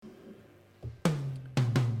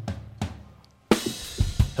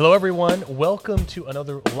Hello, everyone. Welcome to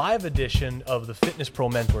another live edition of the Fitness Pro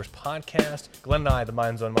Mentors podcast. Glenn and I, the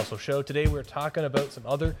Minds on Muscle show. Today, we're talking about some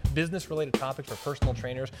other business-related topics for personal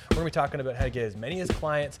trainers. We're going to be talking about how to get as many as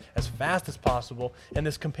clients as fast as possible, and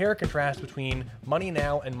this compare and contrast between money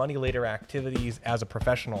now and money later activities as a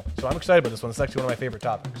professional. So I'm excited about this one. It's actually one of my favorite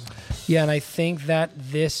topics. Yeah, and I think that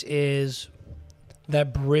this is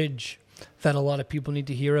that bridge that a lot of people need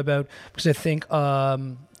to hear about, because I think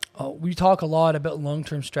we talk a lot about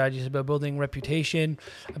long-term strategies, about building reputation,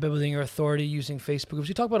 about building your authority using Facebook groups.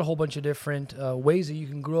 We talk about a whole bunch of different ways that you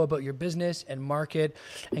can grow about your business and market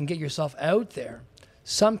and get yourself out there.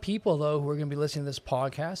 Some people, though, who are going to be listening to this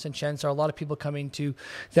podcast, and chances are a lot of people coming to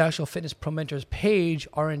the actual Fitness Pro Mentors page,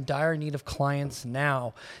 are in dire need of clients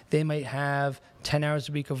now. They might have 10 hours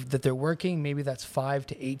a week that they're working. Maybe that's 5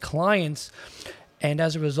 to 8 clients. And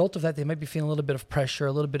as a result of that, they might be feeling a little bit of pressure,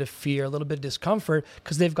 a little bit of fear, a little bit of discomfort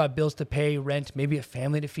because they've got bills to pay, rent, maybe a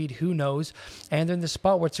family to feed, who knows. And they're in the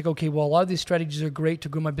spot where it's like, okay, well, a lot of these strategies are great to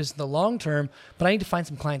grow my business in the long term, but I need to find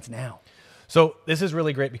some clients now. So this is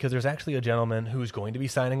really great because there's actually a gentleman who's going to be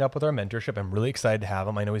signing up with our mentorship. I'm really excited to have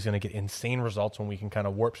him. I know he's going to get insane results when we can kind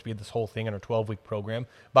of warp speed this whole thing in our 12-week program.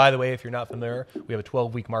 By the way, if you're not familiar, we have a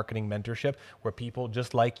 12-week marketing mentorship where people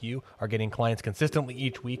just like you are getting clients consistently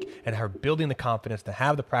each week and are building the confidence to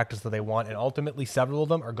have the practice that they want. And ultimately, several of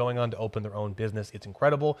them are going on to open their own business. It's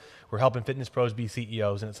incredible. We're helping fitness pros be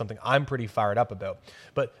CEOs, and it's something I'm pretty fired up about.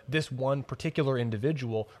 But this one particular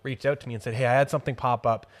individual reached out to me and said, hey, I had something pop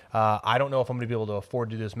up. I don't know if I'm going to be able to afford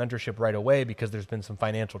to do this mentorship right away because there's been some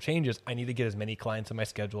financial changes. I need to get as many clients in my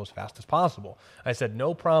schedule as fast as possible. I said,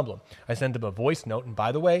 no problem. I sent him a voice note. And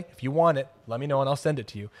by the way, if you want it, let me know and I'll send it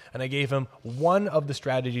to you. And I gave him one of the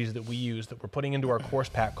strategies that we use that we're putting into our course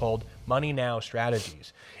pack called Money Now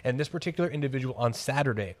Strategies. And this particular individual on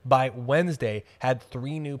Saturday, by Wednesday, had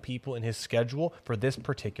 3 new people in his schedule for this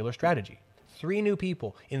particular strategy. 3 new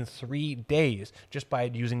people in 3 days just by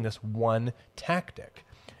using this one tactic.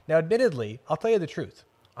 Now, admittedly, I'll tell you the truth.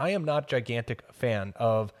 I am not a gigantic fan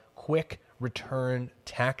of quick return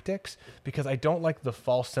tactics because I don't like the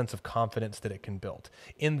false sense of confidence that it can build.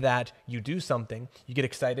 In that you do something, you get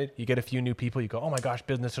excited, you get a few new people, you go, oh my gosh,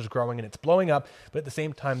 business is growing and it's blowing up. But at the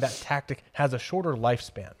same time, that tactic has a shorter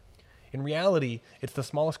lifespan. In reality, it's the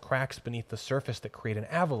smallest cracks beneath the surface that create an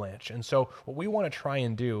avalanche. And so what we want to try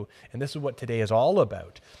and do, and this is what today is all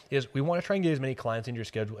about, is we want to try and get as many clients into your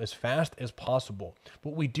schedule as fast as possible. But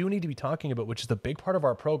what we do need to be talking about, which is the big part of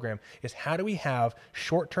our program, is how do we have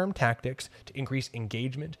short-term tactics to increase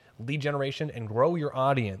engagement, lead generation, and grow your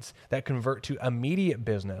audience that convert to immediate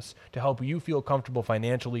business to help you feel comfortable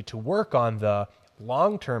financially to work on the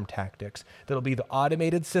long-term tactics that'll be the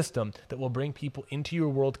automated system that will bring people into your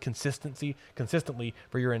world consistently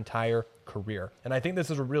for your entire career. And I think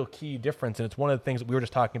this is a real key difference, and it's one of the things that we were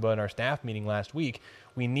just talking about in our staff meeting last week.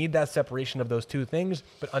 We need that separation of those two things,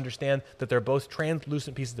 but understand that they're both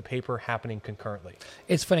translucent pieces of paper happening concurrently.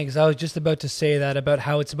 It's funny because I was just about to say that about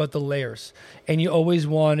how it's about the layers, and you always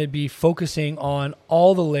want to be focusing on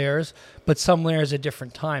all the layers, but some layers at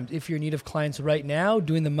different times. If you're in need of clients right now,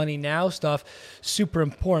 doing the money now stuff, super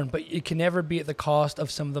important, but it can never be at the cost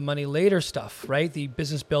of some of the money later stuff, right? The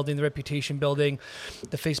business building, the reputation building,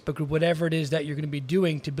 the Facebook group, whatever it is that you're going to be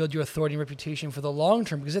doing to build your authority and reputation for the long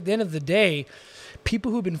term. Because at the end of the day,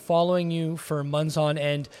 people who've been following you for months on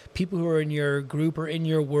end, people who are in your group or in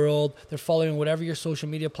your world, they're following whatever your social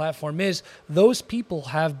media platform is, those people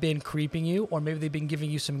have been creeping you, or maybe they've been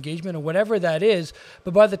giving you some engagement or whatever that is.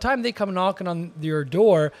 But by the time they come knocking on your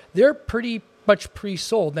door, they're pretty much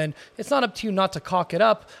pre-sold. And it's not up to you not to cock it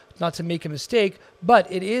up, not to make a mistake,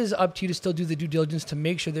 but it is up to you to still do the due diligence to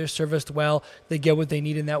make sure they're serviced well, they get what they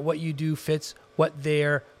need, and that what you do fits what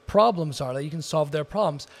their problems are, that you can solve their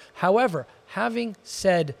problems. However, having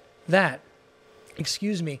said that,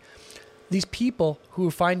 these people who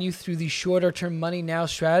find you through these shorter term money now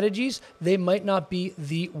strategies, they might not be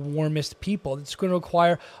the warmest people. It's going to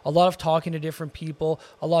require a lot of talking to different people,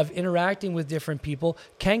 a lot of interacting with different people,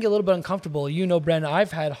 can get a little bit uncomfortable. You know, Brandon,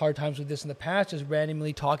 I've had hard times with this in the past, just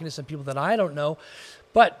randomly talking to some people that I don't know.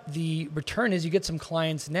 But the return is you get some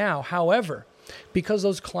clients now. However, because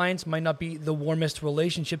those clients might not be the warmest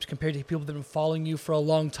relationships compared to people that have been following you for a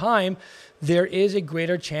long time, there is a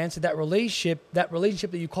greater chance that relationship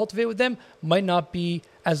that you cultivate with them might not be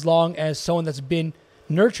as long as someone that's been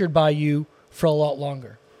nurtured by you for a lot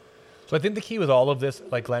longer. So I think the key with all of this,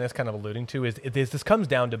 like Glenn is kind of alluding to, is this comes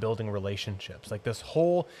down to building relationships. Like this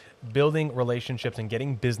whole building relationships and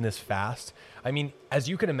getting business fast. I mean, as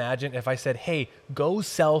you can imagine, if I said, hey, go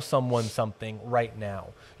sell someone something right now,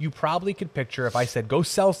 you probably could picture if I said, go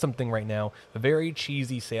sell something right now, the very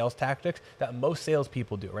cheesy sales tactics that most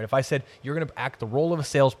salespeople do, right? If I said, you're going to act the role of a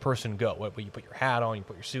salesperson, go. What, you put your hat on, you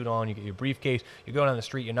put your suit on, you get your briefcase, you go down the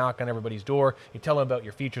street, you knock on everybody's door, you tell them about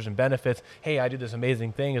your features and benefits. Hey, I do this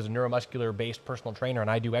amazing thing as a neuromuscular-based personal trainer,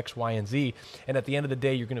 and I do X, Y, and Z. And at the end of the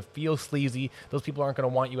day, you're going to feel sleazy. Those people aren't going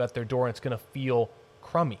to want you at their door, and it's going to feel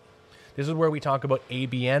crummy. This is where we talk about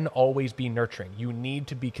ABN, always be nurturing. You need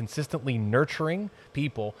to be consistently nurturing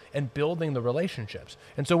people and building the relationships.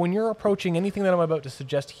 And so when you're approaching anything that I'm about to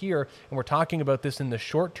suggest here, and we're talking about this in the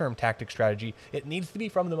short-term tactic strategy, it needs to be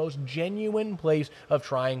from the most genuine place of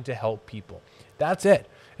trying to help people. That's it.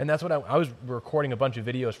 And that's what I was recording a bunch of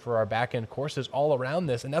videos for our back-end courses all around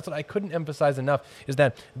this. And that's what I couldn't emphasize enough, is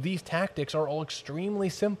that these tactics are all extremely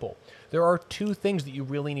simple. There are two things that you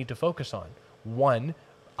really need to focus on. One,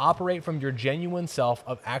 operate from your genuine self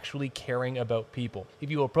of actually caring about people. If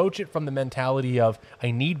you approach it from the mentality of, I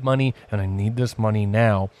need money and I need this money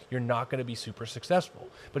now, you're not going to be super successful.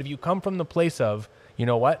 But if you come from the place of, you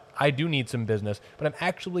know what, I do need some business, but I'm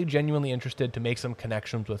actually genuinely interested to make some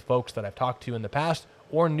connections with folks that I've talked to in the past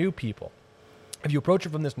or new people. If you approach it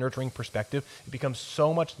from this nurturing perspective, it becomes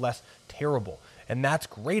so much less terrible. And that's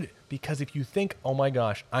great, because if you think, oh my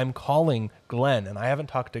gosh, I'm calling Glenn and I haven't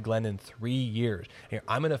talked to Glenn in 3 years, and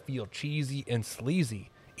I'm going to feel cheesy and sleazy.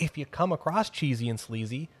 If you come across cheesy and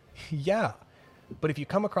sleazy, yeah. But if you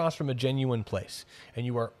come across from a genuine place and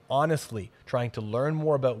you are honestly trying to learn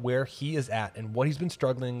more about where he is at and what he's been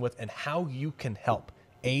struggling with and how you can help,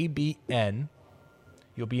 ABN,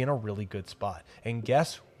 you'll be in a really good spot. And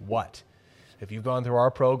guess what? If you've gone through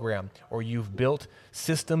our program or you've built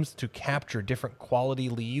systems to capture different quality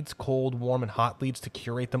leads, cold, warm, and hot leads, to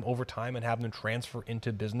curate them over time and have them transfer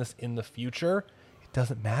into business in the future, it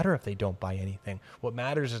doesn't matter if they don't buy anything. What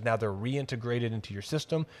matters is now they're reintegrated into your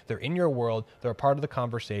system, they're in your world, they're a part of the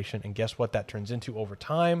conversation, and guess what that turns into over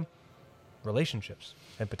time? Relationships,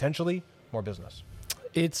 and potentially more business.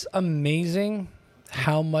 It's amazing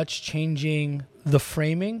how much changing the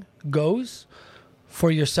framing goes for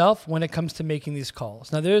yourself when it comes to making these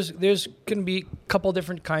calls. Now, there's going to be a couple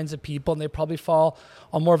different kinds of people, and they probably fall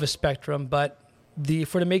on more of a spectrum, but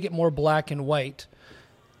if we're to make it more black and white,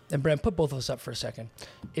 and Brandon, put both of us up for a second.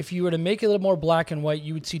 If you were to make it a little more black and white,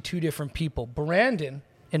 you would see two different people. Brandon,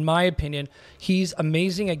 in my opinion, he's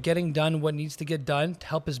amazing at getting done what needs to get done to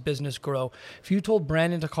help his business grow. If you told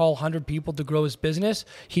Brandon to call 100 people to grow his business,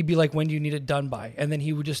 he'd be like, when do you need it done by? And then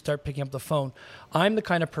he would just start picking up the phone. I'm the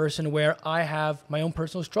kind of person where I have my own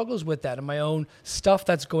personal struggles with that and my own stuff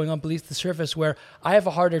that's going on beneath the surface, where I have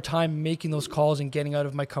a harder time making those calls and getting out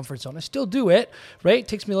of my comfort zone. I still do it, right? It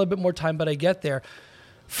takes me a little bit more time, but I get there.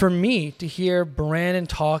 For me to hear Brandon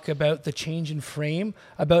talk about the change in frame,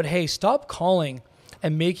 about, hey, stop calling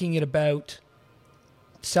and making it about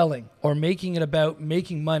selling or making it about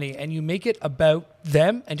making money, and you make it about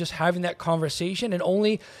them and just having that conversation, and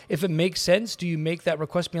only if it makes sense do you make that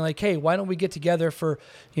request, being like, hey, why don't we get together for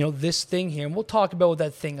this thing here, and we'll talk about what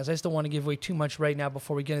that thing is. I just don't want to give away too much right now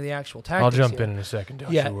before we get into the actual tactics. I'll jump in a second,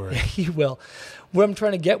 don't you worry. Yeah, you will. What I'm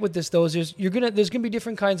trying to get with this, though, is there's going to be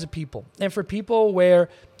different kinds of people, and for people where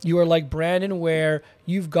you are like Brandon, where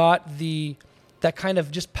you've got that kind of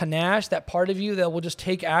just panache, that part of you that will just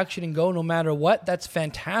take action and go no matter what, that's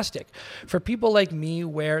fantastic. For people like me,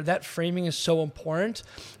 where that framing is so important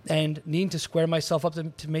and needing to square myself up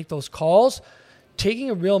to make those calls, taking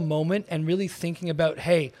a real moment and really thinking about,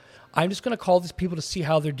 hey, I'm just going to call these people to see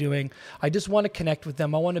how they're doing. I just want to connect with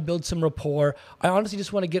them. I want to build some rapport. I honestly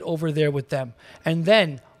just want to get over there with them. And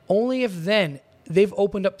then, only if then, they've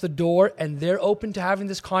opened up the door and they're open to having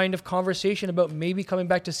this kind of conversation about maybe coming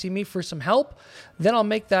back to see me for some help, then I'll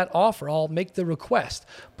make that offer. I'll make the request.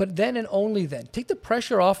 But then and only then, take the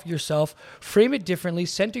pressure off yourself, frame it differently,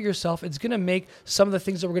 center yourself. It's going to make some of the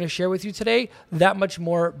things that we're going to share with you today that much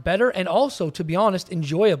more better, and also, to be honest,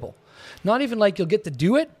 enjoyable. Not even like you'll get to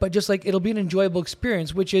do it, but just like it'll be an enjoyable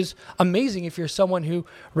experience, which is amazing if you're someone who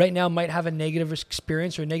right now might have a negative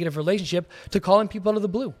experience or a negative relationship, to calling people out of the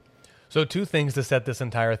blue. So 2 things to set this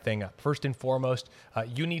entire thing up. First and foremost,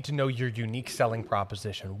 you need to know your unique selling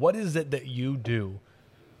proposition. What is it that you do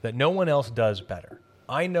that no one else does better?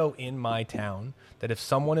 I know in my town that if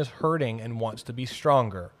someone is hurting and wants to be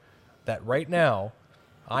stronger, that right now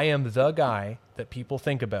I am the guy that people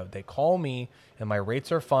think about. They call me and my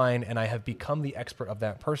rates are fine, and I have become the expert of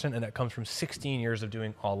that person, and it comes from 16 years of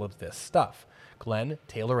doing all of this stuff. Glenn,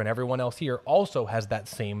 Taylor, and everyone else here also has that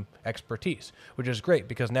same expertise, which is great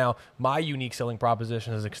because now my unique selling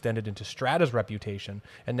proposition is extended into Strata's reputation.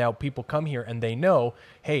 And now people come here and they know,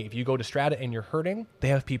 hey, if you go to Strata and you're hurting, they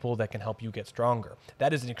have people that can help you get stronger.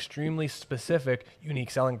 That is an extremely specific, unique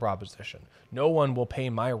selling proposition. No one will pay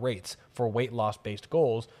my rates for weight loss based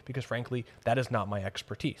goals because frankly, that is not my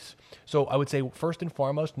expertise. So I would say first and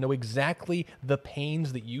foremost, know exactly the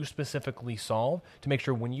pains that you specifically solve to make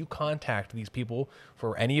sure when you contact these people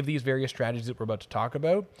for any of these various strategies that we're about to talk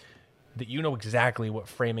about, that you know exactly what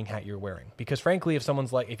framing hat you're wearing. Because frankly,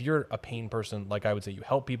 if you're a pain person, like I would say, you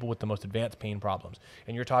help people with the most advanced pain problems,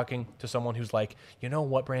 and you're talking to someone who's like, you know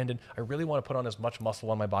what, Brandon, I really want to put on as much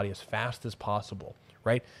muscle on my body as fast as possible,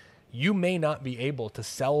 right? You may not be able to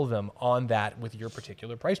sell them on that with your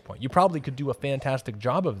particular price point. You probably could do a fantastic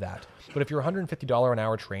job of that. But if you're a $150 an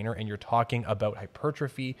hour trainer and you're talking about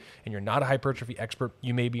hypertrophy and you're not a hypertrophy expert,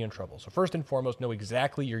 you may be in trouble. So first and foremost, know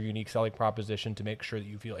exactly your unique selling proposition to make sure that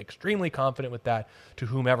you feel extremely confident with that to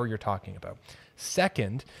whomever you're talking about.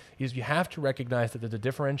 Second is you have to recognize that there's a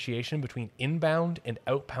differentiation between inbound and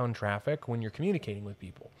outbound traffic when you're communicating with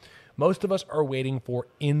people. Most of us are waiting for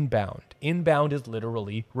inbound. Inbound is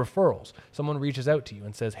literally referrals. Someone reaches out to you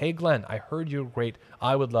and says, hey, Glenn, I heard you're great.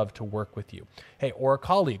 I would love to work with you. Hey, or a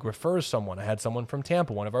colleague refers someone. I had someone from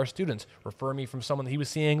Tampa, one of our students, refer me from someone that he was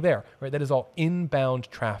seeing there. Right? That is all inbound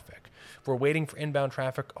traffic. If we're waiting for inbound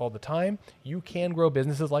traffic all the time, you can grow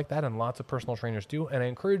businesses like that, and lots of personal trainers do. And I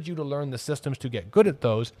encourage you to learn the systems to get good at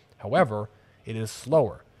those. However, it is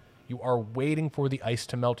slower. You are waiting for the ice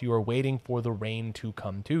to melt. You are waiting for the rain to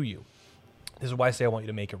come to you. This is why I say I want you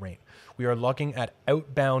to make it rain. We are looking at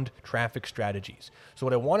outbound traffic strategies. So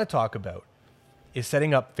what I want to talk about is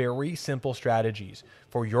setting up very simple strategies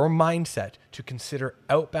for your mindset to consider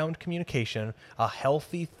outbound communication a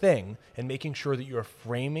healthy thing and making sure that your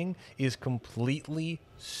framing is completely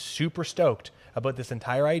super stoked about this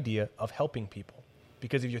entire idea of helping people.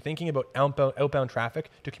 Because if you're thinking about outbound traffic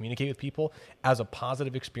to communicate with people as a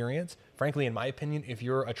positive experience, frankly, in my opinion, if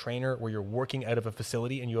you're a trainer where you're working out of a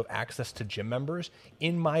facility and you have access to gym members,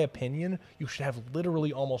 in my opinion, you should have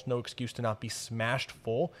literally almost no excuse to not be smashed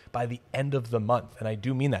full by the end of the month. And I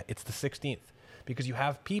do mean that. It's the 16th. Because you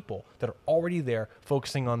have people that are already there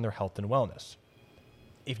focusing on their health and wellness.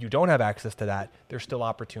 If you don't have access to that, there's still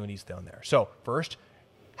opportunities down there. So first,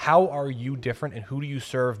 how are you different and who do you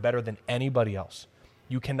serve better than anybody else?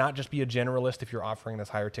 You cannot just be a generalist if you're offering this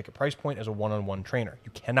higher ticket price point as a one-on-one trainer.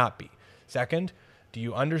 You cannot be. Second, do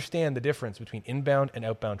you understand the difference between inbound and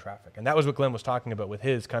outbound traffic? And that was what Glenn was talking about with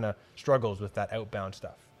his kind of struggles with that outbound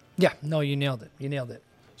stuff. Yeah, no, you nailed it. You nailed it.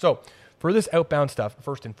 So for this outbound stuff,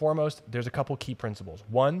 first and foremost, there's a couple key principles.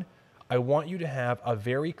 One, I want you to have a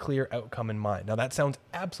very clear outcome in mind. Now that sounds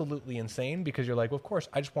absolutely insane because you're like, well, of course,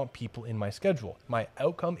 I just want people in my schedule. My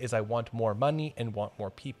outcome is I want more money and want more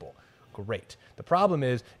people. Great. The problem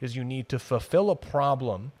is you need to fulfill a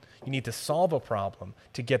problem. You need to solve a problem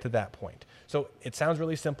to get to that point. So it sounds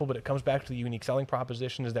really simple, but it comes back to the unique selling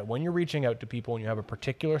proposition is that when you're reaching out to people and you have a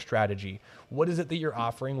particular strategy, what is it that you're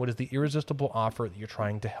offering? What is the irresistible offer that you're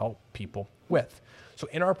trying to help people with? So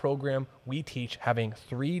in our program, we teach having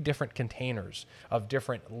 3 different containers of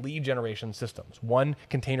different lead generation systems. One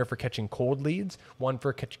container for catching cold leads, one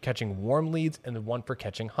for catching warm leads, and then one for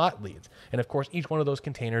catching hot leads. And of course, each one of those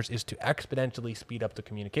containers is to exponentially speed up the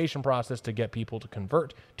communication process to get people to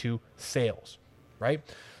convert to sales, right?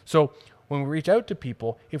 So when we reach out to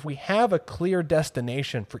people, if we have a clear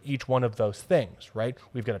destination for each one of those things, right?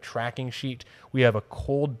 We've got a tracking sheet. We have a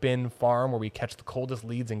cold bin farm where we catch the coldest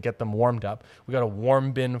leads and get them warmed up. We got a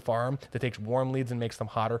warm bin farm that takes warm leads and makes them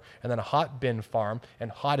hotter. And then a hot bin farm.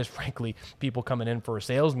 And hot is frankly people coming in for a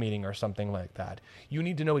sales meeting or something like that. You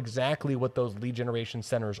need to know exactly what those lead generation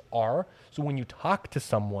centers are. So when you talk to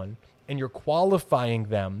someone, and you're qualifying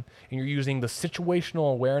them and you're using the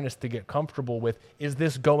situational awareness to get comfortable with, is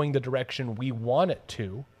this going the direction we want it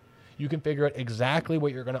to? You can figure out exactly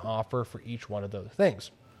what you're going to offer for each one of those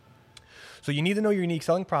things. So you need to know your unique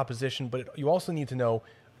selling proposition, but you also need to know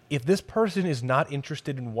if this person is not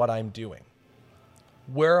interested in what I'm doing,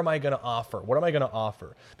 where am I going to offer? What am I going to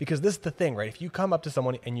offer? Because this is the thing, right? If you come up to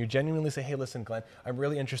someone and you genuinely say, hey, listen, Glenn, I'm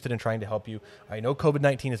really interested in trying to help you. I know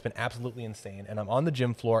COVID-19 has been absolutely insane and I'm on the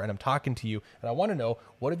gym floor and I'm talking to you and I want to know,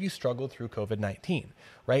 what have you struggled through COVID-19,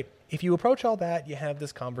 right? If you approach all that, you have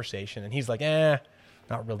this conversation and he's like,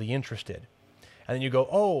 not really interested. And then you go,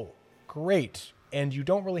 oh, great. And you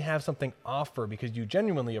don't really have something to offer because you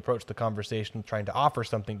genuinely approach the conversation trying to offer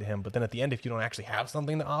something to him. But then at the end, if you don't actually have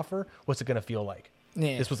something to offer, what's it going to feel like?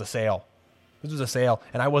 Yeah. This was a sale. This was a sale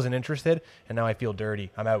and I wasn't interested and now I feel dirty.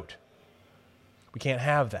 I'm out. We can't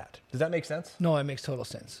have that. Does that make sense? No, it makes total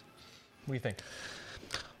sense. What do you think?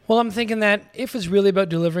 Well, I'm thinking that if it's really about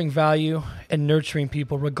delivering value and nurturing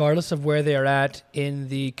people, regardless of where they are at in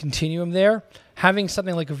the continuum there, having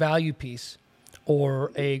something like a value piece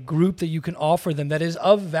or a group that you can offer them that is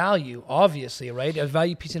of value, obviously, right? A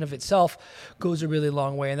value piece in of itself goes a really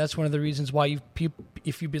long way. And that's one of the reasons why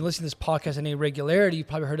if you've been listening to this podcast in any regularity, you've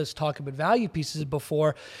probably heard us talk about value pieces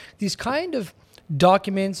before. These kind of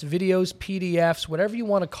documents, videos, PDFs, whatever you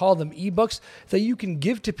want to call them, ebooks that you can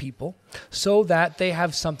give to people so that they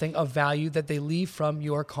have something of value that they leave from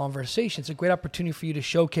your conversation. It's a great opportunity for you to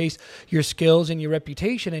showcase your skills and your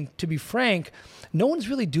reputation. And to be frank, no one's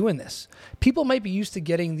really doing this. People might be used to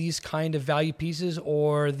getting these kind of value pieces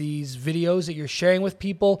or these videos that you're sharing with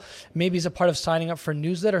people, maybe as a part of signing up for a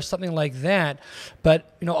newsletter or something like that.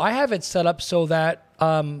 But, I have it set up so that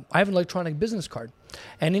I have an electronic business card.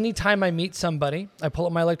 And anytime I meet somebody, I pull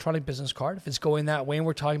up my electronic business card. If it's going that way and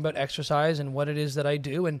we're talking about exercise and what it is that I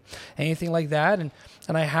do and anything like that. And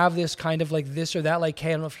I have this kind of like this or that, like, hey,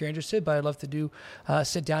 I don't know if you're interested, but I'd love to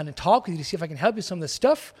sit down and talk with you to see if I can help you with some of the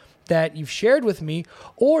stuff that you've shared with me.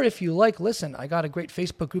 Or if you like, listen, I got a great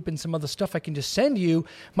Facebook group and some other stuff I can just send you,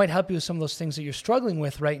 might help you with some of those things that you're struggling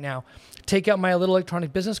with right now. Take out my little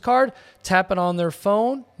electronic business card, tap it on their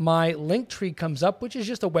phone. My link tree comes up, which is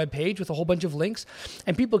just a web page with a whole bunch of links.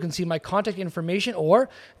 And people can see my contact information, or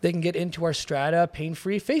they can get into our Strata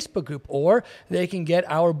pain-free Facebook group, or they can get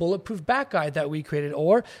our bulletproof back guide that we created,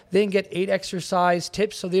 or they can get 8 exercise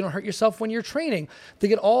tips so they don't hurt yourself when you're training. They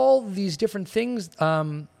get all these different things,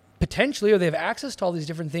 potentially, or they have access to all these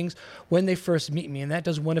different things when they first meet me. And that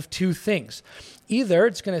does one of two things. Either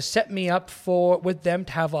it's going to set me up with them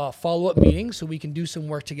to have a follow-up meeting so we can do some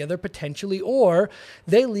work together potentially, or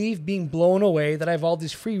they leave being blown away that I have all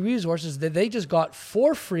these free resources that they just got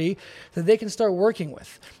for free that they can start working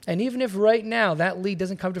with. And even if right now that lead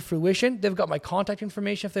doesn't come to fruition, they've got my contact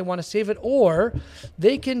information if they want to save it, or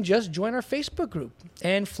they can just join our Facebook group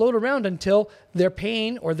and float around until their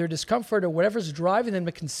pain or their discomfort or whatever's driving them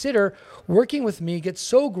to consider working with me gets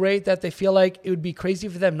so great that they feel like it would be crazy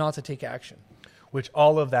for them not to take action. Which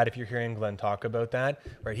all of that, if you're hearing Glenn talk about that,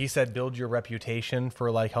 right? He said, build your reputation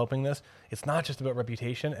for like helping this. It's not just about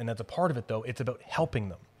reputation, and that's a part of it though. It's about helping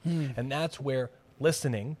them. And that's where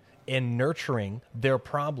listening and nurturing their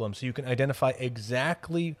problems so you can identify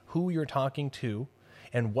exactly who you're talking to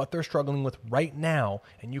and what they're struggling with right now.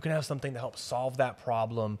 And you can have something to help solve that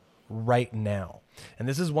problem right now. And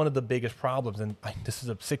this is one of the biggest problems. And this is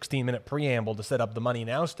a 16-minute preamble to set up the money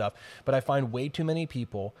now stuff. But I find way too many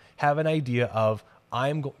people have an idea of,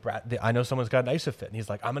 I know someone's got an ISOFIT and he's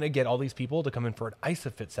like, I'm going to get all these people to come in for an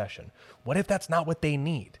ISOFIT session. What if that's not what they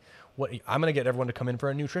need? I'm going to get everyone to come in for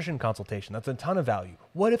a nutrition consultation. That's a ton of value.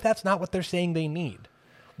 What if that's not what they're saying they need?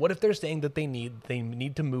 What if they're saying that they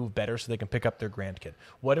need to move better so they can pick up their grandkid?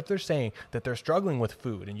 What if they're saying that they're struggling with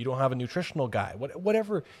food and you don't have a nutritional guy?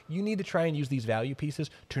 Whatever, you need to try and use these value pieces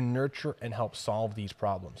to nurture and help solve these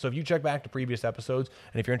problems. So if you check back to previous episodes,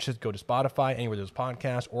 and if you're interested, go to Spotify, anywhere there's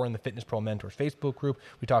podcasts, or in the Fitness Pro Mentors Facebook group.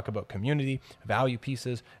 We talk about community, value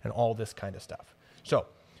pieces, and all this kind of stuff. So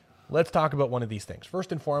let's talk about one of these things.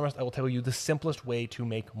 First and foremost, I will tell you the simplest way to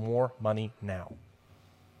make more money now.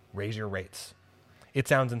 Raise your rates. It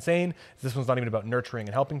sounds insane. This one's not even about nurturing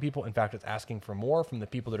and helping people. In fact, it's asking for more from the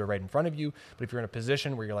people that are right in front of you. But if you're in a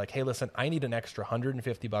position where you're like, hey, listen, I need an extra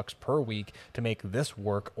 $150 per week to make this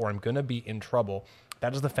work, or I'm going to be in trouble,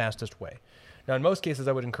 that is the fastest way. Now, in most cases,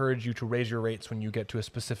 I would encourage you to raise your rates when you get to a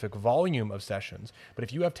specific volume of sessions. But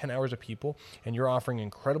if you have 10 hours of people and you're offering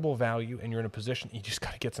incredible value and you're in a position, you just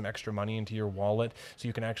got to get some extra money into your wallet so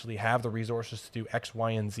you can actually have the resources to do X,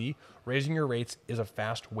 Y, and Z, raising your rates is a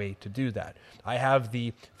fast way to do that. I have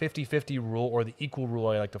the 50-50 rule, or the equal rule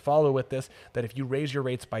I like to follow with this, that if you raise your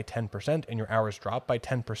rates by 10% and your hours drop by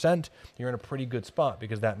 10%, you're in a pretty good spot,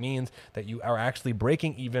 because that means that you are actually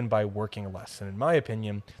breaking even by working less. And in my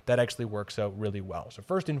opinion, that actually works out really well. So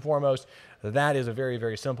first and foremost, that is a very,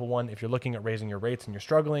 very simple one. If you're looking at raising your rates and you're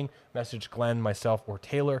struggling, message Glenn, myself, or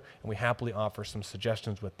Taylor, and we happily offer some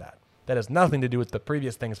suggestions with that. That has nothing to do with the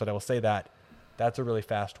previous things, but I will say that that's a really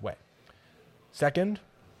fast way. Second,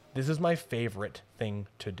 this is my favorite thing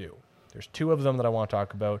to do. There's 2 of them that I want to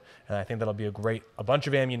talk about, and I think that'll be a bunch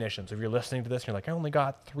of ammunition. So if you're listening to this and you're like, I only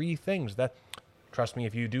got 3 things, trust me,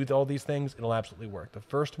 if you do all these things, it'll absolutely work. The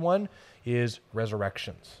first one is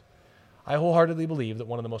resurrections. I wholeheartedly believe that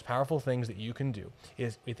one of the most powerful things that you can do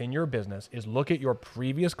is within your business is look at your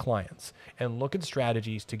previous clients and look at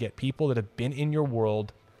strategies to get people that have been in your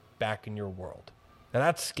world back in your world. Now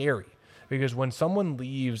that's scary, because when someone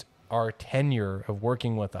leaves our tenure of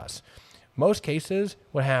working with us, most cases,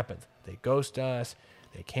 what happens? they ghost us,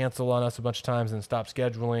 they cancel on us a bunch of times and stop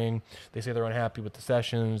scheduling. They say they're unhappy with the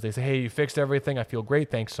sessions. They say, hey, you fixed everything. I feel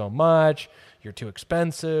great. Thanks so much. You're too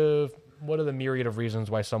expensive. What are the myriad of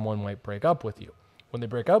reasons why someone might break up with you? When they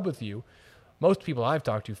break up with you, most people I've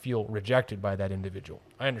talked to feel rejected by that individual.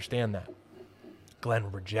 I understand that.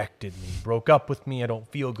 Glenn rejected me, broke up with me. I don't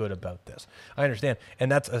feel good about this. I understand.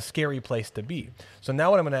 And that's a scary place to be. So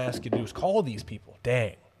now what I'm going to ask you to do is call these people.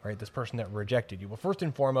 Dang, right? This person that rejected you. Well, first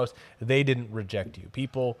and foremost, they didn't reject you.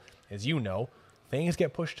 People, as you know, things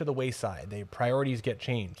get pushed to the wayside. Their priorities get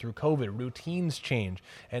changed. Through COVID, routines change.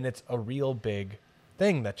 And it's a real big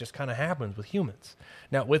thing that just kind of happens with humans.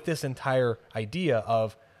 Now, with this entire idea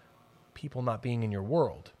of people not being in your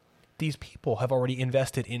world, these people have already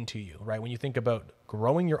invested into you, right? When you think about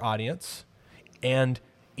growing your audience and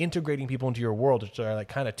integrating people into your world, which are like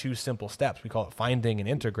kind of two simple steps. We call it finding and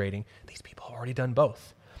integrating. These people have already done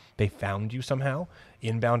both. They found you somehow,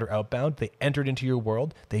 inbound or outbound. They entered into your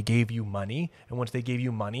world. They gave you money. And once they gave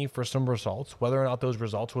you money for some results, whether or not those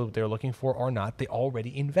results were what they're looking for or not, they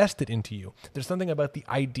already invested into you. There's something about the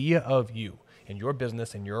idea of you and your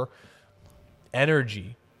business and your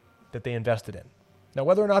energy that they invested in. Now,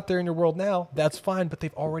 whether or not they're in your world now, that's fine, but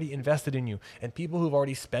they've already invested in you. And people who've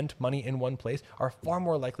already spent money in one place are far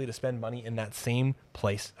more likely to spend money in that same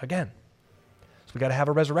place again. So we got to have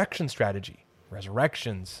a resurrection strategy.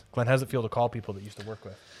 Resurrections. Glenn, how does it feel to call people that you used to work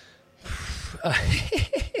with?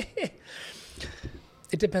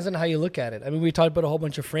 It depends on how you look at it. I mean, we talked about a whole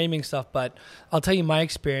bunch of framing stuff, but I'll tell you my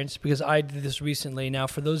experience because I did this recently. Now,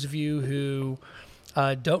 for those of you who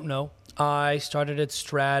don't know, I started at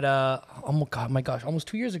Strata, almost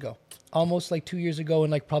 2 years ago. Almost like 2 years ago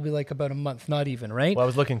and like probably like about a month, not even, right? Well, I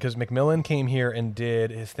was looking because McMillan came here and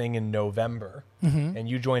did his thing in November, and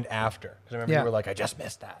you joined after. Because I remember you were like, I just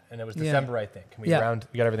missed that. And it was December, I think. And we got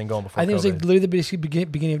everything going before I think COVID. it was like literally the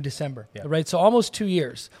beginning of December, right? So almost 2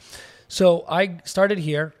 years. So I started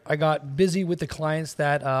here. I got busy with the clients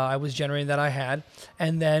that I was generating that I had.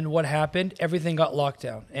 And then what happened? Everything got locked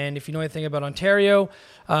down. And if you know anything about Ontario,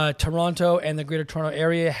 Toronto and the Greater Toronto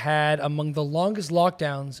Area had among the longest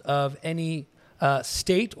lockdowns of any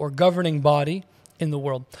state or governing body in the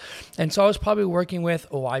world. And so I was probably working with,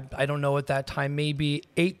 I don't know at that time, maybe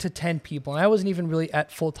 8 to 10 people. And I wasn't even really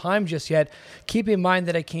at full time just yet. Keep in mind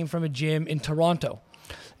that I came from a gym in Toronto.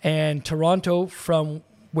 And Toronto from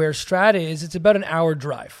where Strata is, it's about an hour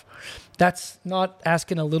drive. That's not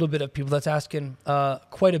asking a little bit of people. That's asking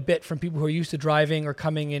quite a bit from people who are used to driving or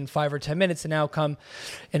coming in 5 or 10 minutes and now come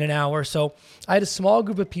in an hour. So I had a small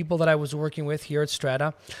group of people that I was working with here at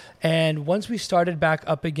Strata. And once we started back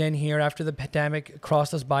up again here after the pandemic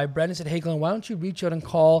crossed us by, Brendan said, hey, Glenn, why don't you reach out and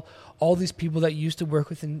call all these people that you used to work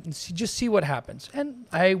with and just see what happens. And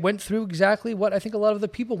I went through exactly what I think a lot of the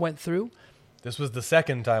people went through. This was the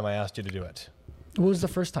second time I asked you to do it. What was the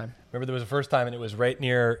first time? Remember, there was a first time, and it was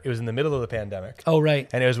it was in the middle of the pandemic. Oh, right.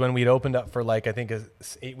 And it was when we'd opened up for like, I think, a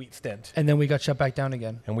 8-week stint. And then we got shut back down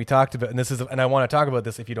again. And we talked about, and I want to talk about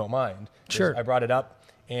this if you don't mind. Sure. I brought it up,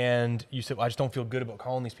 and you said, well, I just don't feel good about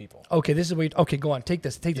calling these people. Okay, this is where okay, go on. Take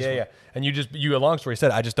this. Yeah. And you a long story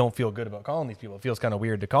said, I just don't feel good about calling these people. It feels kind of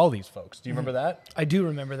weird to call these folks. Do you remember that? I do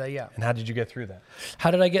remember that, yeah. And how did you get through that?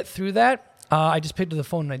 How did I get through that? I just picked up the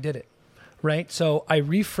phone and I did it. Right? So I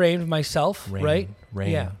reframed myself, right?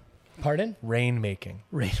 Rain. Yeah. Pardon? Rainmaking.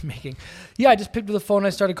 Yeah, I just picked up the phone and I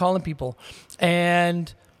started calling people.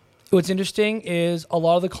 And what's interesting is a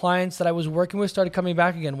lot of the clients that I was working with started coming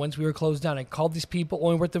back again once we were closed down. I called these people,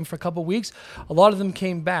 only worked with them for a couple of weeks. A lot of them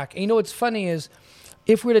came back. And you know what's funny is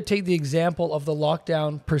if we were to take the example of the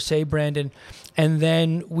lockdown per se, Brandon, and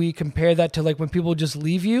then we compare that to like when people just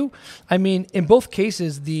leave you, I mean, in both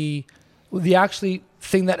cases, the actually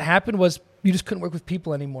thing that happened was you just couldn't work with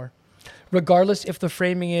people anymore. Regardless if the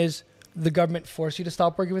framing is the government forced you to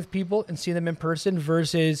stop working with people and see them in person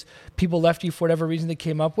versus people left you for whatever reason they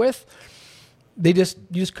came up with, you just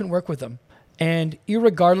couldn't work with them. And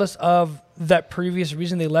irregardless of that previous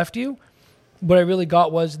reason they left you, what I really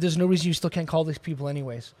got was there's no reason you still can't call these people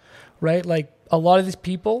anyways, right? Like a lot of these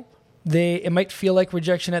people, it might feel like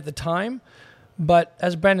rejection at the time, but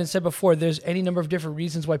as Brandon said before, there's any number of different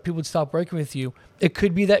reasons why people would stop working with you. It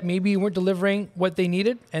could be that maybe you weren't delivering what they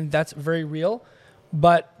needed, and that's very real.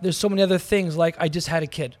 But there's so many other things like I just had a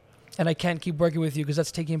kid, and I can't keep working with you because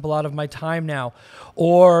that's taking up a lot of my time now.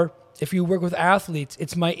 Or If you work with athletes,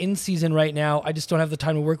 it's my in season right now. I just don't have the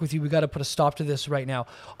time to work with you. We got to put a stop to this right now.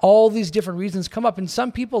 All these different reasons come up. And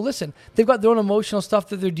some people, listen, they've got their own emotional stuff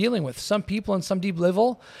that they're dealing with. Some people on some deep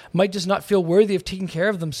level might just not feel worthy of taking care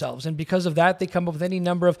of themselves. And because of that, they come up with any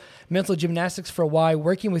number of mental gymnastics for why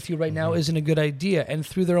working with you right now isn't a good idea. And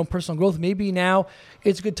through their own personal growth, maybe now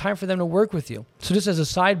it's a good time for them to work with you. So just as a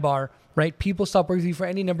sidebar, right? People stop working with you for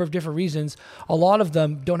any number of different reasons. A lot of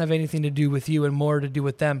them don't have anything to do with you and more to do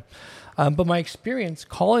with them. But my experience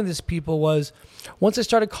calling these people was once I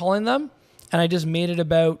started calling them and I just made it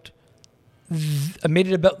about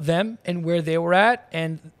them and where they were at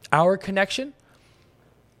and our connection,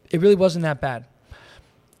 it really wasn't that bad.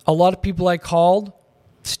 A lot of people I called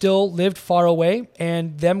still lived far away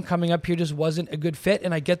and them coming up here just wasn't a good fit.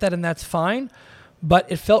 And I get that and that's fine.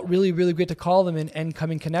 But it felt really, really great to call them and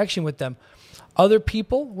come in connection with them. Other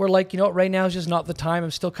people were like, right now is just not the time.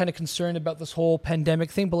 I'm still kind of concerned about this whole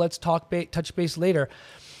pandemic thing, but let's touch base later.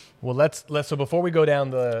 Well, let's. So before we go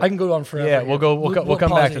down I can go on forever. Yeah, we'll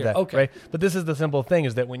come back to that. Okay. Right. But this is the simple thing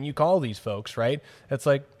is that when you call these folks, right, it's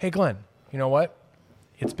like, hey, Glenn, you know what?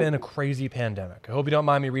 It's been a crazy pandemic. I hope you don't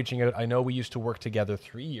mind me reaching out. I know we used to work together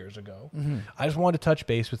 3 years ago. I just wanted to touch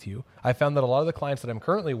base with you. I found that a lot of the clients that I'm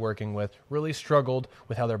currently working with really struggled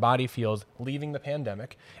with how their body feels leaving the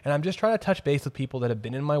pandemic. And I'm just trying to touch base with people that have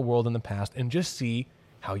been in my world in the past and just see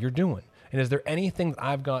how you're doing. And is there anything that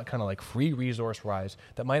I've got kind of like free resource-wise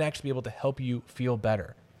that might actually be able to help you feel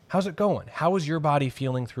better? How's it going? How is your body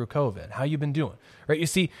feeling through COVID? How you been doing? Right? You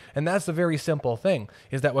see, and that's the very simple thing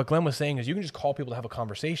is that what Glenn was saying is you can just call people to have a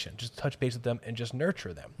conversation, just touch base with them and just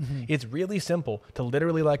nurture them. It's really simple to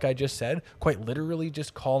literally, like I just said, quite literally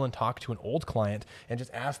just call and talk to an old client and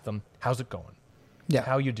just ask them, how's it going? Yeah.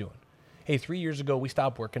 How you doing? Hey, 3 years ago, we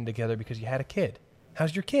stopped working together because you had a kid.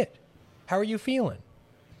 How's your kid? How are you feeling?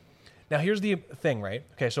 Now, here's the thing, right?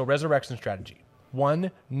 Okay, so resurrection strategy.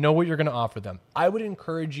 One, know what you're going to offer them. I would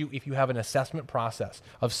encourage you, if you have an assessment process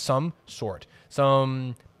of some sort,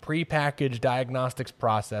 some prepackaged diagnostics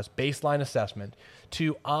process, baseline assessment,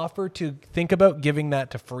 to offer to think about giving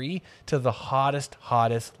that to free to the hottest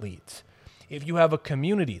leads. If you have a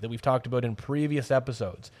community that we've talked about in previous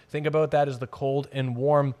episodes, think about that as the cold and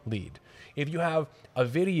warm lead. If you have a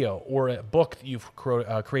video or a book that you've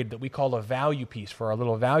created that we call a value piece for our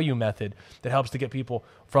little value method that helps to get people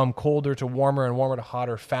from colder to warmer and warmer to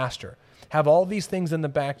hotter faster, have all these things in the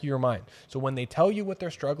back of your mind. So when they tell you what they're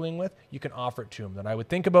struggling with, you can offer it to them. Then I would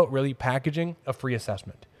think about really packaging a free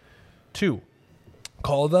assessment. 2,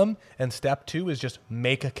 call them. And step 2 is just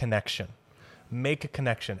make a connection. Make a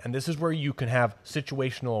connection. And this is where you can have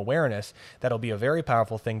situational awareness. That'll be a very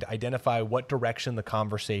powerful thing to identify what direction the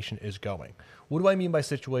conversation is going. What do I mean by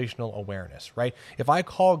situational awareness, right? If I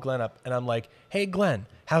call Glenn up and I'm like, hey, Glenn,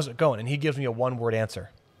 how's it going? And he gives me a one-word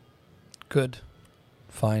answer. Good.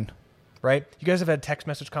 Fine. Right? You guys have had text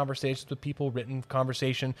message conversations with people, written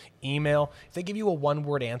conversation, email. If they give you a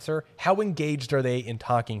one-word answer, how engaged are they in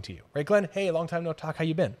talking to you? Right, Glenn? Hey, long time no talk. How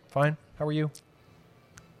you been? Fine. How are you?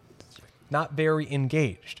 Not very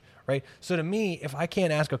engaged, right? So to me, if I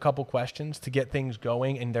can't ask a couple questions to get things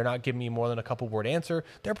going and they're not giving me more than a couple word answer,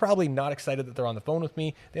 they're probably not excited that they're on the phone with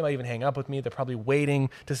me. They might even hang up with me. They're probably waiting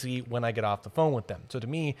to see when I get off the phone with them. So to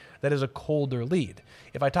me, that is a colder lead.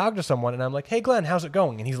 If I talk to someone and I'm like, hey, Glenn, how's it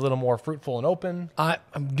going? And he's a little more fruitful and open.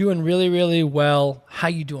 I'm doing really, really well. How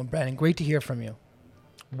you doing, Brandon? Great to hear from you.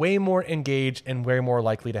 Way more engaged and way more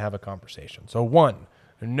likely to have a conversation. So 1,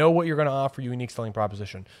 know what you're going to offer, your unique selling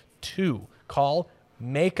proposition. 2, call,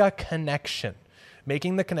 make a connection.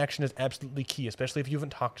 Making the connection is absolutely key, especially if you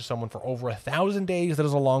haven't talked to someone for over 1,000 days. That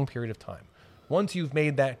is a long period of time. Once you've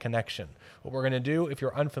made that connection, what we're going to do, if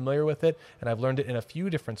you're unfamiliar with it, and I've learned it in a few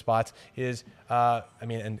different spots, is,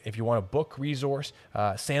 and if you want a book resource,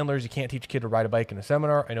 Sandler's You Can't Teach a Kid to Ride a Bike in a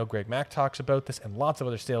Seminar. I know Greg Mack talks about this, and lots of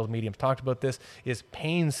other sales mediums talked about this, is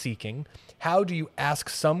painseeking. How do you ask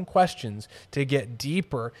some questions to get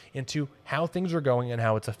deeper into how things are going and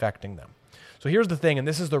how it's affecting them? So here's the thing, and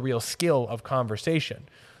this is the real skill of conversation.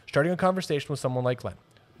 Starting a conversation with someone like Glenn,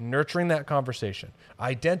 nurturing that conversation,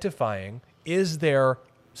 identifying, is there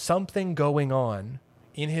something going on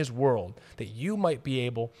in his world that you might be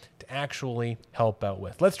able to actually help out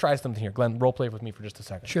with? Let's try something here. Glenn, role play with me for just a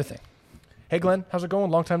second. Sure thing. Hey, Glenn, how's it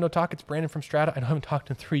going? Long time no talk. It's Brandon from Strata. I know I haven't talked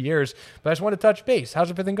in 3 years, but I just wanted to touch base. How's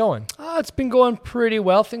everything going? It's been going pretty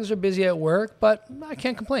well. Things are busy at work, but I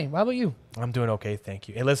can't complain. How about you? I'm doing okay, thank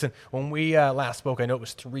you. Hey, listen, when we last spoke, I know it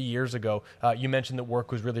was 3 years ago, you mentioned that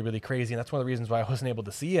work was really, really crazy, and that's one of the reasons why I wasn't able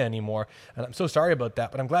to see you anymore, and I'm so sorry about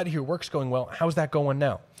that, but I'm glad to hear work's going well. How's that going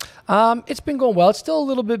now? It's been going well. It's still a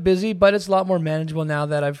little bit busy, but it's a lot more manageable now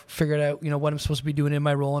that I've figured out, what I'm supposed to be doing in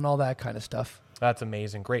my role and all that kind of stuff. That's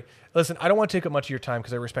amazing. Great. Listen, I don't want to take up much of your time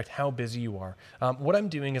because I respect how busy you are. What I'm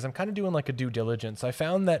doing is I'm kind of doing like a due diligence. I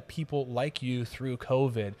found that people like you through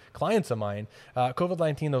COVID, clients of mine,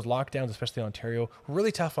 COVID-19, those lockdowns, especially in Ontario, were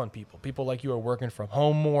really tough on people. People like you are working from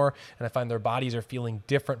home more, and I find their bodies are feeling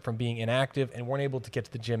different from being inactive and weren't able to get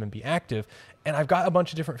to the gym and be active. And I've got a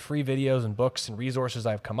bunch of different free videos and books and resources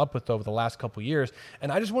I've come up with over the last couple of years.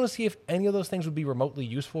 And I just want to see if any of those things would be remotely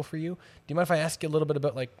useful for you. Do you mind if I ask you a little bit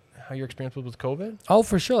about like how your experience was with COVID? Oh,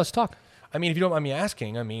 for sure. Let's talk. I mean, if you don't mind me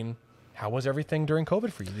asking, how was everything during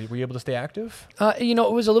COVID for you? Were you able to stay active? It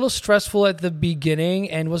was a little stressful at the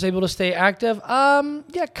beginning and was able to stay active.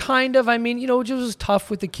 Yeah, kind of. It was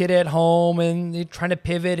tough with the kid at home and trying to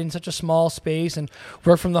pivot in such a small space and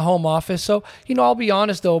work from the home office. So, I'll be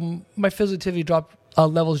honest though, my physicality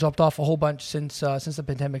levels dropped off a whole bunch since the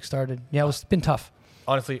pandemic started. Yeah, it's been tough.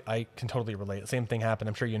 Honestly, I can totally relate. The same thing happened.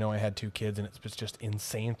 I'm sure I had 2 kids, and it's just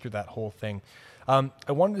insane through that whole thing.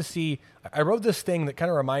 I wanted to see, I wrote this thing that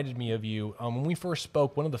kind of reminded me of you. When we first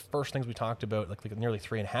spoke, one of the first things we talked about, like nearly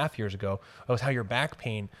 3.5 years ago, was how your back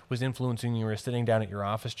pain was influencing you. You were sitting down at your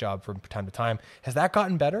office job from time to time. Has that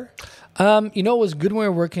gotten better? It was good when we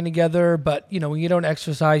were working together, but, when you don't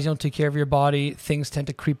exercise, you don't take care of your body, things tend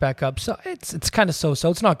to creep back up. So it's kind of so.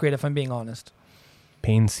 It's not great if I'm being honest.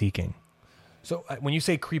 Pain seeking. So when you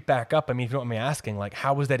say creep back up, if you don't mind me asking, like,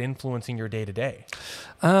 how was that influencing your day to day?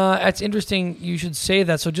 That's interesting. You should say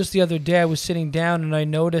that. So just the other day I was sitting down and I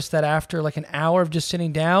noticed that after like an hour of just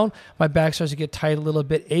sitting down, my back starts to get tight, a little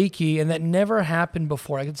bit achy. And that never happened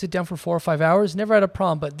before. I could sit down for 4 or 5 hours, never had a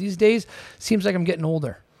problem. But these days seems like I'm getting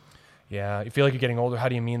older. Yeah. You feel like you're getting older. How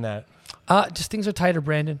do you mean that? Just things are tighter,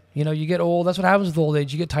 Brandon. You get old. That's what happens with old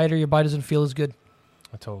age. You get tighter. Your body doesn't feel as good.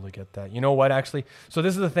 I totally get that. You know what, actually? So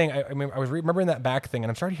this is the thing. I was remembering that back thing,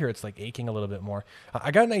 and I'm starting to hear it's like aching a little bit more.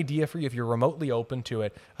 I got an idea for you if you're remotely open to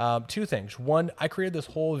it. 2 things. One, I created this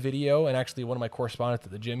whole video, and actually one of my correspondents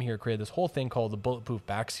at the gym here created this whole thing called the Bulletproof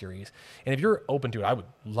Back Series. And if you're open to it, I would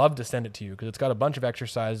love to send it to you because it's got a bunch of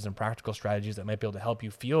exercises and practical strategies that might be able to help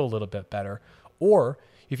you feel a little bit better. Or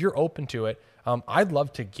if you're open to it, I'd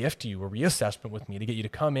love to gift you a reassessment with me to get you to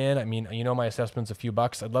come in. My assessment's a few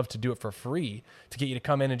bucks. I'd love to do it for free to get you to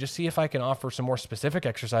come in and just see if I can offer some more specific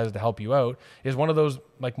exercises to help you out. Is one of those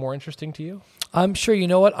like more interesting to you? I'm sure. You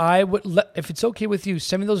know what? I would, if it's okay with you,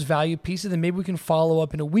 send me those value pieces and maybe we can follow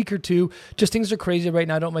up in a week or 2. Just things are crazy right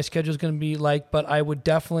now. I don't know what my schedule is going to be like, but I would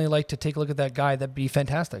definitely like to take a look at that guy. That'd be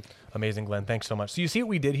fantastic. Amazing, Glenn. Thanks so much. So you see what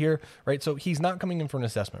we did here, right? So he's not coming in for an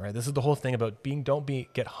assessment, right? This is the whole thing about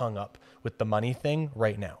get hung up with the money thing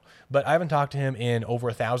right now. But I haven't talked to him in over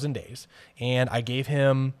 1,000 days, and I gave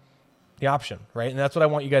him the option, right? And that's what I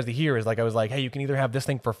want you guys to hear is like, I was like, hey, you can either have this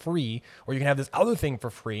thing for free or you can have this other thing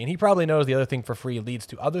for free. And he probably knows the other thing for free leads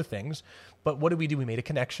to other things. But what did we do? We made a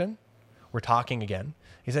connection. We're talking again.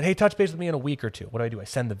 He said, hey, touch base with me in a week or 2. What do? I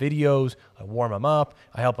send the videos, I warm him up,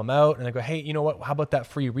 I help him out, and I go, hey, you know what? How about that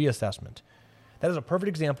free reassessment? That is a perfect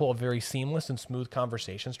example of very seamless and smooth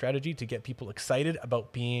conversation strategy to get people excited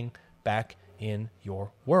about being back in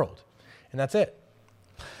your world. And that's it.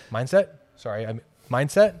 Mindset,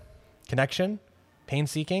 connection, pain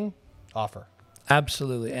seeking, offer.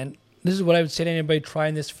 Absolutely. And this is what I would say to anybody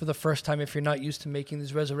trying this for the first time. If you're not used to making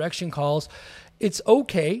these resurrection calls, it's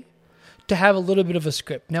okay to have a little bit of a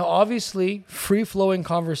script. Now, obviously, free-flowing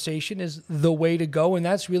conversation is the way to go, and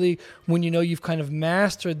that's really when you've kind of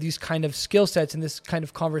mastered these kind of skill sets and this kind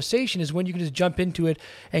of conversation is when you can just jump into it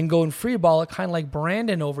and go and free ball it, kind of like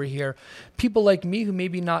Brandon over here. People like me who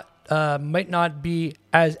maybe might not be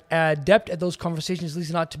as adept at those conversations, at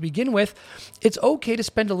least not to begin with, it's okay to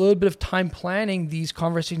spend a little bit of time planning these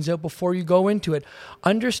conversations out before you go into it.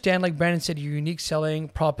 Understand, like Brandon said, your unique selling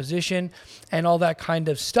proposition and all that kind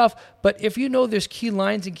of stuff. But if there's key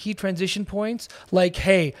lines and key transition points, like,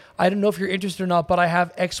 hey, I don't know if you're interested or not, but I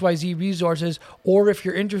have XYZ resources, or if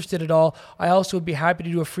you're interested at all, I also would be happy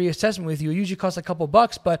to do a free assessment with you. It usually costs a couple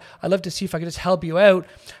bucks, but I'd love to see if I could just help you out.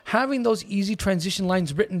 Having those easy transition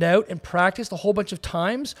lines written out and practiced a whole bunch of times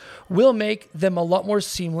will make them a lot more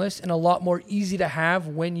seamless and a lot more easy to have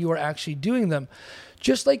when you are actually doing them.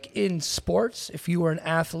 Just like in sports, if you are an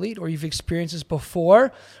athlete or you've experienced this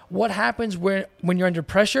before, what happens when you're under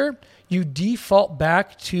pressure? You default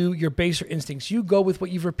back to your baser instincts. You go with what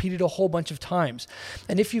you've repeated a whole bunch of times.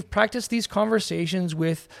 And if you've practiced these conversations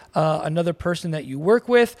with another person that you work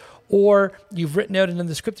with, or you've written out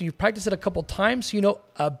another script and you've practiced it a couple times, so you know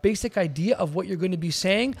a basic idea of what you're going to be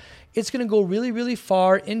saying, it's going to go really, really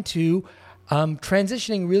far into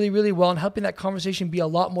transitioning really, really well and helping that conversation be a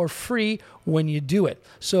lot more free when you do it.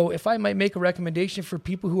 So if I might make a recommendation for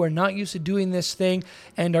people who are not used to doing this thing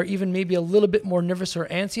and are even maybe a little bit more nervous or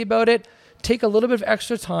antsy about it, take a little bit of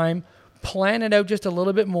extra time, plan it out just a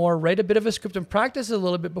little bit more, write a bit of a script and practice it a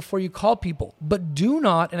little bit before you call people. But do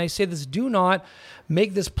not, and I say this, do not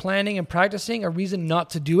make this planning and practicing a reason not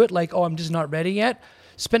to do it, like, oh, I'm just not ready yet.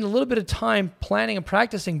 Spend a little bit of time planning and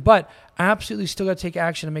practicing, but absolutely still got to take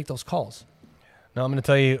action and make those calls. Now, I'm going to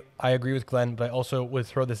tell you, I agree with Glenn, but I also would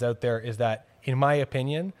throw this out there is that, in my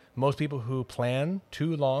opinion, most people who plan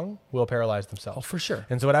too long will paralyze themselves. Oh, for sure.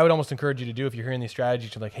 And so what I would almost encourage you to do if you're hearing these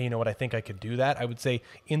strategies, you're like, hey, you know what, I think I could do that. I would say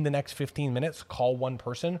in the next 15 minutes, call one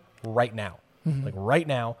person right now. Like right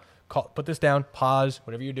now, put this down, pause,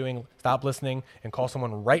 whatever you're doing, stop listening, and call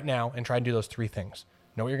someone right now and try and do those three things.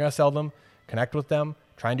 Know what you're going to sell them, connect with them,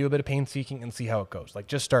 try and do a bit of pain seeking and see how it goes. Like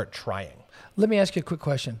just start trying. Let me ask you a quick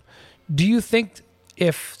question. Do you think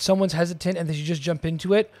if someone's hesitant and they should just jump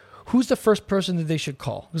into it, who's the first person that they should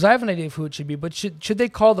call? Because I have an idea of who it should be, but should they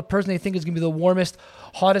call the person they think is going to be the warmest,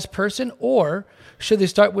 hottest person, or should they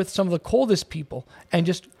start with some of the coldest people and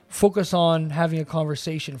just focus on having a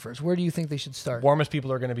conversation first? Where do you think they should start? Warmest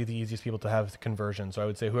people are going to be the easiest people to have conversion. So I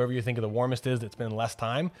would say whoever you think of the warmest is that's been less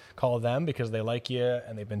time, call them because they like you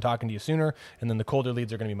and they've been talking to you sooner. And then the colder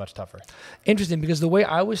leads are going to be much tougher. Interesting, because the way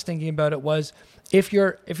I was thinking about it was if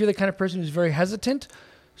you're the kind of person who's very hesitant,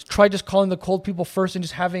 try just calling the cold people first and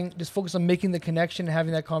just focus on making the connection and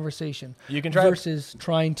having that conversation. You can try versus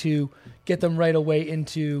trying to get them right away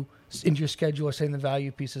into your schedule or saying the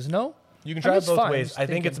value pieces. No? You can try it both ways. I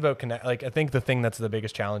think it's about connect. Like I think the thing that's the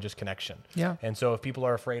biggest challenge is connection. Yeah. And so if people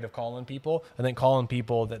are afraid of calling people, I think calling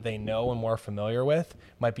people that they know and more familiar with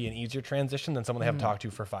might be an easier transition than someone they haven't talked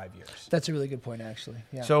to for 5 years. That's a really good point, actually.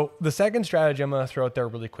 Yeah. So the second strategy I'm going to throw out there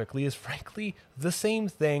really quickly is frankly the same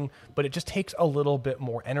thing, but it just takes a little bit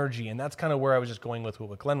more energy. And that's kind of where I was just going with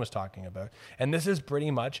what Glenn was talking about. And this is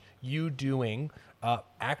pretty much you doing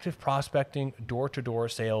active prospecting, door-to-door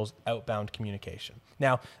sales, outbound communication.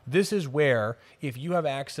 Now, this is where if you have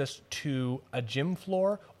access to a gym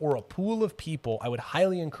floor or a pool of people, I would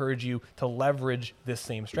highly encourage you to leverage this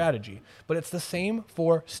same strategy. But it's the same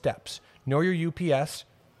 4 steps. Know your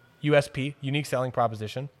USP, unique selling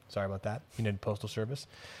proposition. Sorry about that. You need postal service.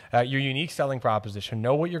 Your unique selling proposition.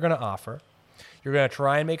 Know what you're going to offer. You're going to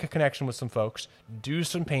try and make a connection with some folks, do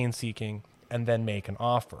some pain seeking, and then make an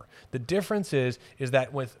offer. The difference is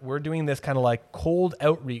that we're doing this kind of like cold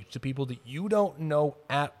outreach to people that you don't know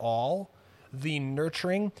at all. The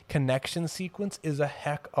nurturing connection sequence is a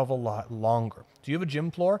heck of a lot longer. Do you have a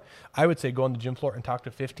gym floor? I would say go on the gym floor and talk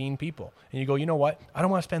to 15 people. And you go, you know what? I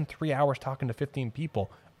don't want to spend 3 hours talking to 15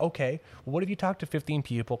 people. Okay, well, what if you talk to 15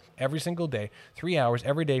 people every single day, 3 hours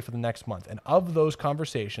every day for the next month? And of those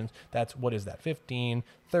conversations, what is that? 15,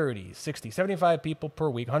 30, 60, 75 people per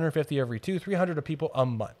week, 150 every 2, 300 people a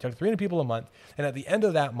month. Talk to 300 people a month. And at the end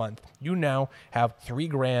of that month, you now have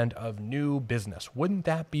 $3,000 of new business. Wouldn't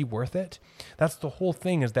that be worth it? That's the whole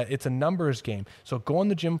thing, is that it's a numbers game. So go on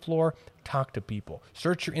the gym floor, talk to people.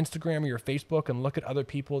 Search your Instagram or your Facebook and look at other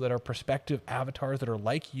people that are prospective avatars that are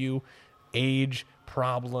like you, age,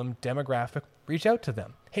 problem, demographic. Reach out to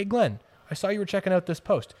them. Hey, Glenn, I saw you were checking out this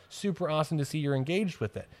post. Super awesome to see you're engaged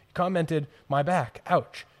with it. You commented, my back,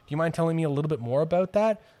 ouch. Do you mind telling me a little bit more about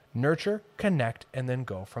that? Nurture, connect, and then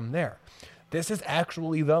go from there. This is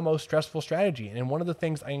actually the most stressful strategy. And one of the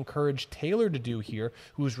things I encourage Taylor to do here,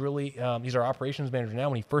 who's really, he's our operations manager now.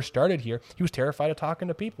 When he first started here, he was terrified of talking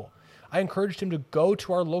to people. I encouraged him to go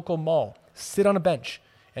to our local mall, sit on a bench,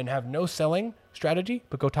 and have no selling strategy,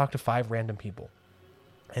 but go talk to 5 random people.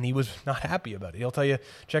 And he was not happy about it. He'll tell you,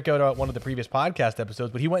 check out one of the previous podcast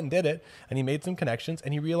episodes, but he went and did it, and he made some connections,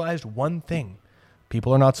 and he realized one thing: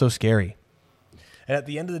 people are not so scary. And at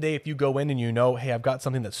the end of the day, if you go in and you know, hey, I've got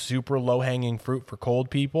something that's super low-hanging fruit for cold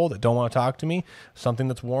people that don't want to talk to me, something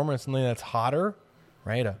that's warmer and something that's hotter,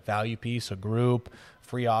 right? A value piece, a group,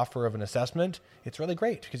 free offer of an assessment. It's really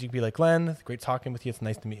great because you can be like, Glenn, great talking with you. It's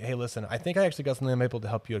nice to meet you. Hey, listen, I think I actually got something I'm able to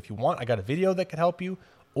help you. If you want, I got a video that could help you,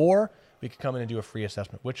 or we could come in and do a free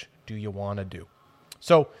assessment. Which do you want to do?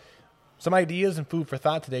 So some ideas and food for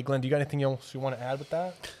thought today. Glenn, do you got anything else you want to add with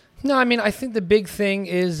that? No, I mean, I think the big thing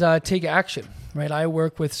is take action, right? I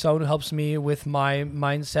work with someone who helps me with my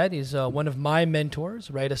mindset. He's one of my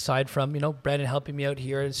mentors, right? Aside from, Brandon helping me out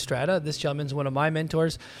here at Strata, this gentleman's one of my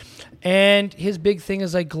mentors. And his big thing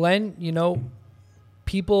is like, Glenn,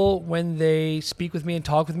 people, when they speak with me and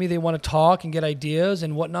talk with me, they want to talk and get ideas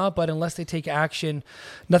and whatnot, but unless they take action,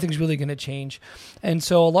 nothing's really going to change. And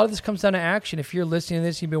so a lot of this comes down to action. If you're listening to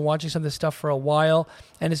this, you've been watching some of this stuff for a while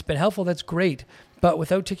and it's been helpful, that's great. But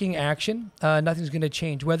without taking action, nothing's going to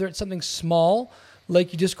change. Whether it's something small,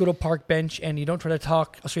 like you just go to a park bench and you don't try to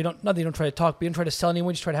talk, so you don't try to talk, but you don't try to sell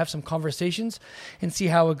anyone, just try to have some conversations and see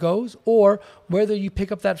how it goes. Or whether you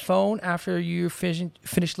pick up that phone after you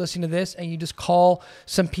finish listening to this and you just call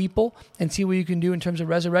some people and see what you can do in terms of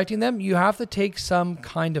resurrecting them, you have to take some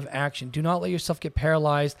kind of action. Do not let yourself get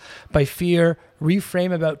paralyzed by fear.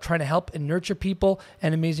 Reframe about trying to help and nurture people,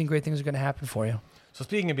 and amazing, great things are going to happen for you. So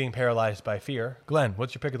speaking of being paralyzed by fear, Glenn,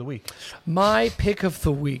 what's your pick of the week? My pick of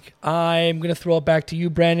the week. I'm going to throw it back to you,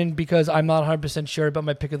 Brandon, because I'm not 100% sure about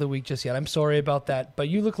my pick of the week just yet. I'm sorry about that, but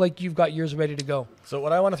you look like you've got yours ready to go. So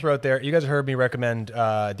what I want to throw out there, you guys heard me recommend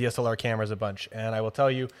DSLR cameras a bunch, and I will tell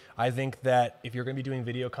you, I think that if you're going to be doing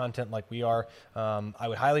video content like we are, I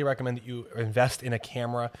would highly recommend that you invest in a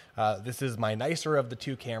camera. This is my nicer of the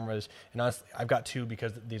two cameras, and honestly, I've got two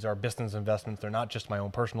because these are business investments. They're not just my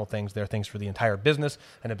own personal things. They're things for the entire business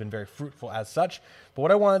and have been very fruitful as such. But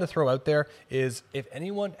what I wanted to throw out there is if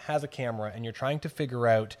anyone has a camera and you're trying to figure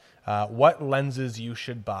out what lenses you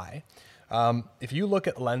should buy, if you look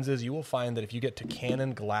at lenses, you will find that if you get to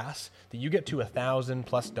Canon glass, that you get to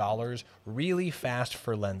 $1,000+ really fast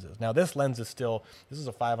for lenses. Now this lens is this is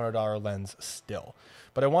a $500 lens still.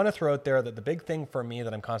 But I want to throw out there that the big thing for me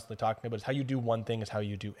that I'm constantly talking about is how you do one thing is how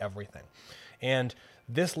you do everything. And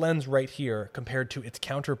this lens right here, compared to its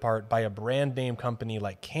counterpart by a brand name company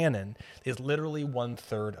like Canon, is literally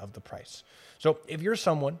 1/3 of the price. So if you're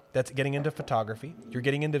someone that's getting into photography, you're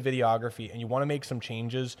getting into videography, and you want to make some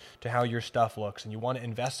changes to how your stuff looks, and you want to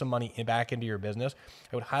invest some money back into your business,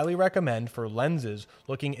 I would highly recommend for lenses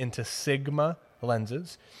looking into Sigma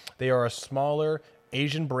lenses. They are a smaller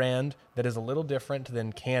Asian brand that is a little different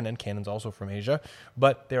than Canon. Canon's also from Asia,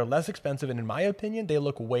 but they're less expensive, and in my opinion, they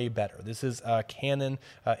look way better. This is a Canon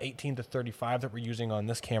 18-35 that we're using on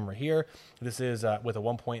this camera here. This is with a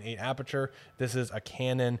 1.8 aperture. This is a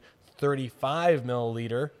Canon 35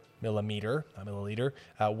 millimeter,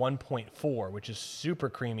 1.4, which is super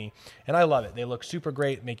creamy, and I love it. They look super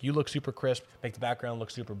great, make you look super crisp, make the background look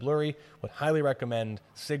super blurry. Would highly recommend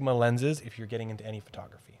Sigma lenses if you're getting into any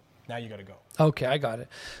photography. Now you got to go. Okay, I got it.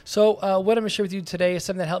 So what I'm going to share with you today is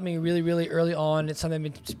something that helped me really, really early on. It's something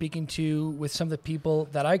I've been speaking to with some of the people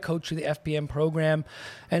that I coach through the FBM program,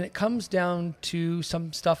 and it comes down to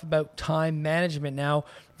some stuff about time management. Now,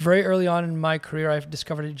 very early on in my career, I've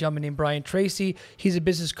discovered a gentleman named Brian Tracy. He's a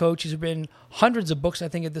business coach. He's written hundreds of books, I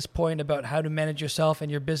think, at this point about how to manage yourself and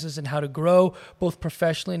your business and how to grow both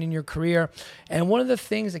professionally and in your career. And one of the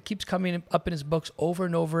things that keeps coming up in his books over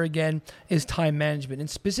and over again is time management, and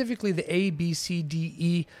specifically the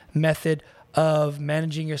ABCDE method of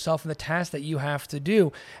managing yourself and the tasks that you have to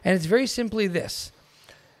do. And it's very simply this.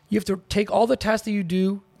 You have to take all the tasks that you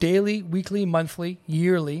do daily, weekly, monthly,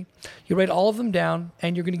 yearly. You write all of them down,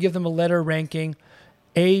 and you're going to give them a letter ranking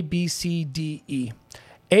A, B, C, D, E.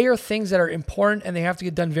 A are things that are important and they have to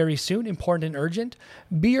get done very soon, important and urgent.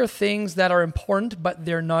 B are things that are important but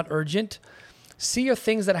they're not urgent. C are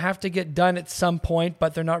things that have to get done at some point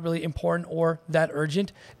but they're not really important or that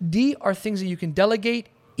urgent. D are things that you can delegate.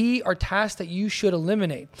 E are tasks that you should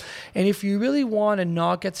eliminate. And if you really want to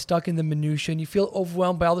not get stuck in the minutiae and you feel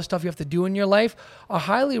overwhelmed by all the stuff you have to do in your life, I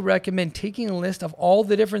highly recommend taking a list of all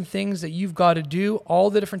the different things that you've got to do, all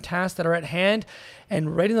the different tasks that are at hand,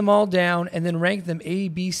 and writing them all down and then rank them A,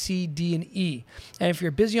 B, C, D, and E. And if you're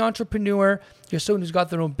a busy entrepreneur, you're someone who's got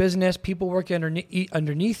their own business, people working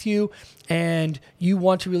underneath you, and you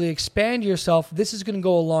want to really expand yourself, this is going to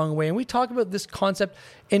go a long way. And we talk about this concept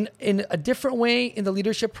in a different way in the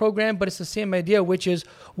leadership program, but it's the same idea, which is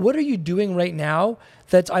what are you doing right now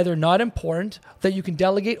that's either not important, that you can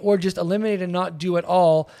delegate, or just eliminate and not do at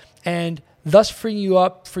all, and thus freeing you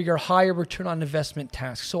up for your higher return on investment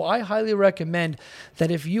tasks. So I highly recommend that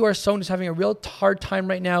if you are someone who's having a real hard time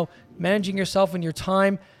right now managing yourself and your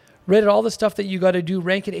time, write out all the stuff that you got to do,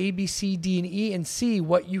 rank it A, B, C, D, and E, and see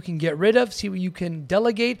what you can get rid of, see what you can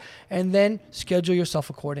delegate, and then schedule yourself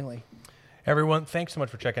accordingly. Everyone, thanks so much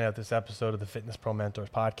for checking out this episode of the Fitness Pro Mentors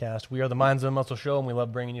podcast. We are the Minds of Muscle Show, and we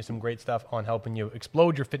love bringing you some great stuff on helping you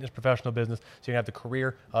explode your fitness professional business so you can have the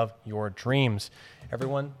career of your dreams.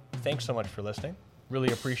 Everyone, thanks so much for listening.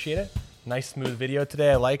 Really appreciate it. Nice, smooth video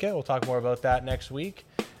today. I like it. We'll talk more about that next week.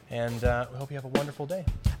 And we hope you have a wonderful day.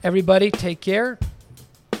 Everybody, take care.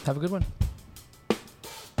 Have a good one.